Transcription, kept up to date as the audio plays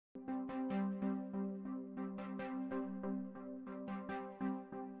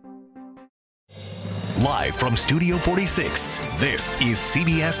Live from Studio 46, this is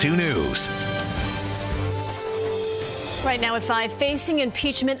CBS 2 News. Right now at 5, facing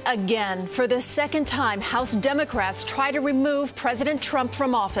impeachment again. For the second time, House Democrats try to remove President Trump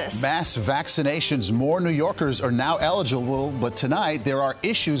from office. Mass vaccinations. More New Yorkers are now eligible, but tonight there are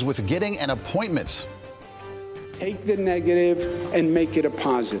issues with getting an appointment. Take the negative and make it a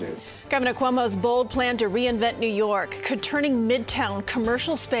positive. Governor Cuomo's bold plan to reinvent New York. Could turning Midtown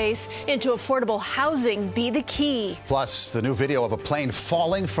commercial space into affordable housing be the key? Plus, the new video of a plane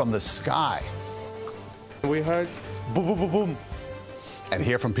falling from the sky. We heard boom, boom, boom, boom. And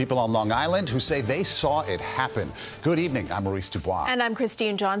hear from people on Long Island who say they saw it happen. Good evening. I'm Maurice Dubois. And I'm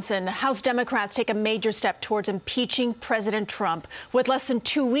Christine Johnson. House Democrats take a major step towards impeaching President Trump. With less than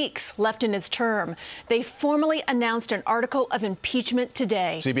 2 weeks left in his term, they formally announced an article of impeachment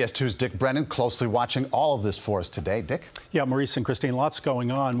today. CBS 2's Dick Brennan closely watching all of this for us today. Dick? Yeah, Maurice and Christine, lots going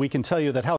on. We can tell you that House